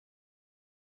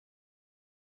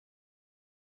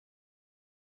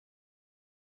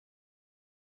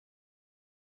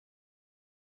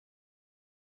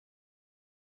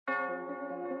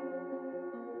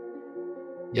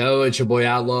Yo, it's your boy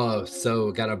Outlaw. So,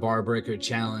 got a bar breaker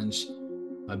challenge.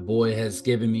 My boy has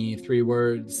given me three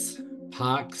words: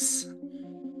 pox,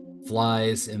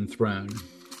 flies, and throne.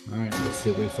 All right, let's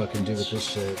see what we fucking do with this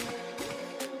shit.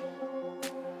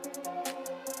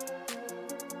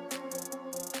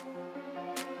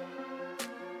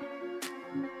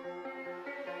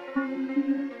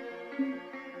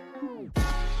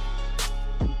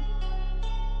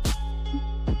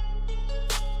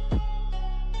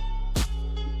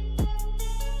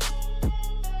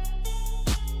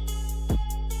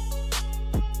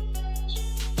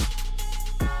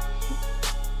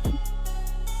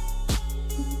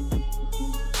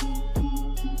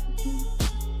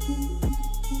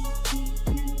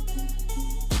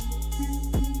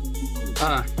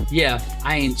 Yeah,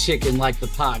 I ain't chicken like the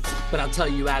pox, but I'll tell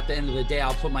you at the end of the day,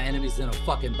 I'll put my enemies in a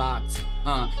fucking box.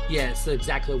 Yeah, it's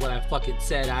exactly what I fucking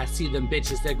said. I see them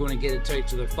bitches, they're gonna get it straight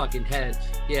to their fucking head.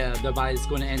 Yeah, their body's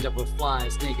gonna end up with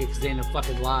flies, naked, cause they ain't a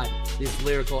fucking lie. This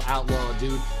lyrical outlaw,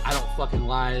 dude, I don't fucking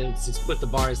lie. It's just put the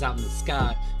bars out in the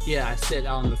sky. Yeah, I sit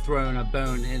on the throne of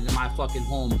bone in my fucking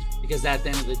home. Because at the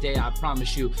end of the day, I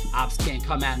promise you, ops can't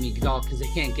come at me, dog, because they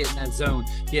can't get in that zone.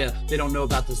 Yeah, they don't know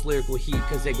about this lyrical heat,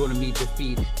 because they're going to meet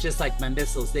defeat. Just like my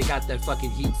missiles, they got that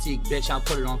fucking heat seek, bitch. I'll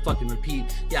put it on fucking repeat.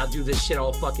 Yeah, I'll do this shit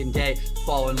all fucking day.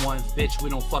 Falling ones, bitch, we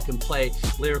don't fucking play.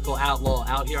 Lyrical outlaw,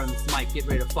 out here on this mic, get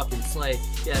ready to fucking slay.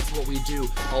 Yeah, that's what we do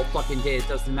all fucking day. It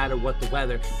doesn't matter what the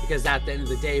weather, because at the end of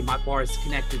the day, my bars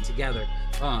connected together.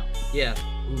 Yeah.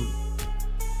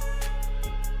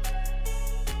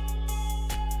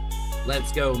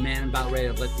 Let's go, man. I'm about ready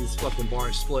to let these fucking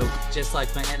bars flow. Just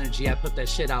like my energy, I put that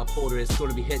shit out colder. It's going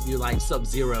to be hitting you like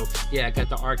Sub-Zero. Yeah, I got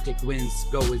the Arctic winds.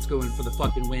 It's going for the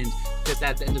fucking wind. Because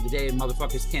at the end of the day,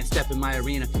 motherfuckers can't step in my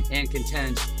arena and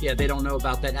contend. Yeah, they don't know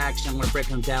about that action. I'm going to break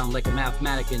them down like a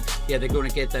mathematician. Yeah, they're going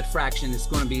to get that fraction. It's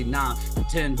going to be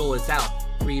 10 bullets out.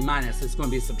 3 minus, it's gonna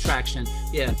be subtraction.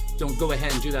 Yeah, don't go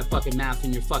ahead and do that fucking math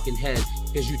in your fucking head,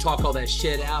 because you talk all that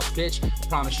shit out, bitch. I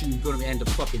promise you, you're gonna end up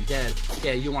fucking dead.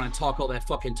 Yeah, you wanna talk all that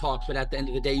fucking talk, but at the end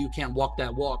of the day, you can't walk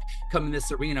that walk. Come in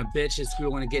this arena, bitch, it's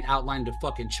gonna get outlined to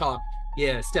fucking chalk.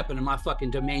 Yeah, step into my fucking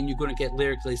domain, you're gonna get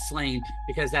lyrically slain,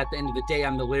 because at the end of the day,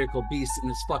 I'm the lyrical beast in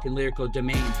this fucking lyrical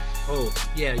domain. Oh,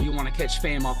 yeah, you wanna catch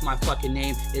fame off my fucking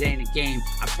name? It ain't a game.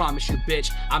 I promise you,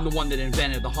 bitch, I'm the one that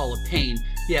invented the Hall of Pain.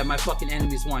 Yeah, my fucking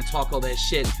enemies wanna talk all that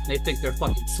shit, and they think they're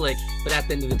fucking slick, but at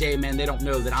the end of the day, man, they don't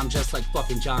know that I'm just like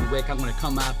fucking John Wick. I'm gonna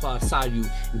come outside you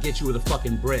and get you with a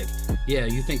fucking brick. Yeah,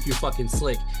 you think you're fucking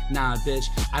slick. Nah, bitch,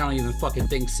 I don't even fucking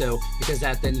think so, because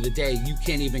at the end of the day, you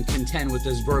can't even contend with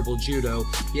this verbal judo.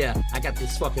 Yeah, I got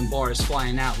these fucking bars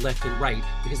flying out left and right,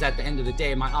 because at the end of the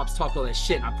day, my ops talk all that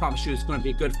shit, and I promise you it's gonna be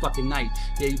a good fucking night.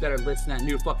 Yeah, you better listen to that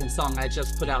new fucking song I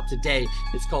just put out today.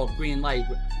 It's called Green Light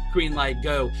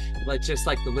Go, like just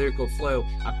like the lyrical flow.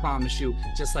 I promise you,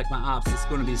 just like my ops, it's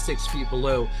going to be 6 feet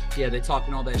below. Yeah, they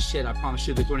talking all that shit. I promise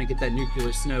you, they're going to get that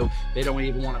nuclear snow. They don't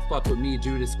even want to fuck with me,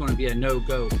 dude. It's going to be a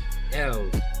no-go.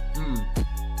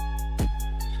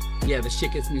 Yeah, the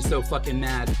shit gets me so fucking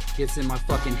mad, gets in my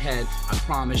fucking head. I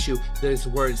promise you, those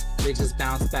words, they just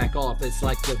bounce back off. It's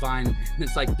like divine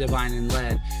and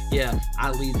lead. Yeah,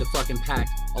 I lead the fucking pack,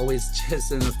 always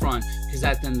just in the front, because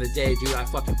at the end of the day, dude, I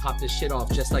fucking pop this shit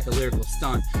off just like a lyrical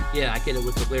stunt. Yeah, I get it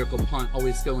with the lyrical punt,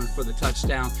 always going for the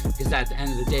touchdown, because at the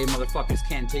end of the day, motherfuckers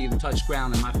can't tell you the touch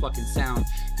ground in my fucking sound.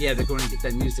 Yeah, they're going to get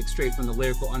that music straight from the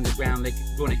lyrical underground.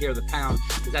 They're going to hear the pound,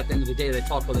 because at the end of the day, they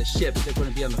talk all this shit, but they're going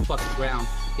to be on the fucking ground.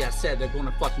 Yeah, I said they're going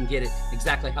to fucking get it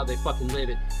exactly how they fucking live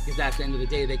it, because at the end of the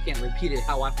day, they can't repeat it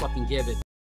how I fucking give it.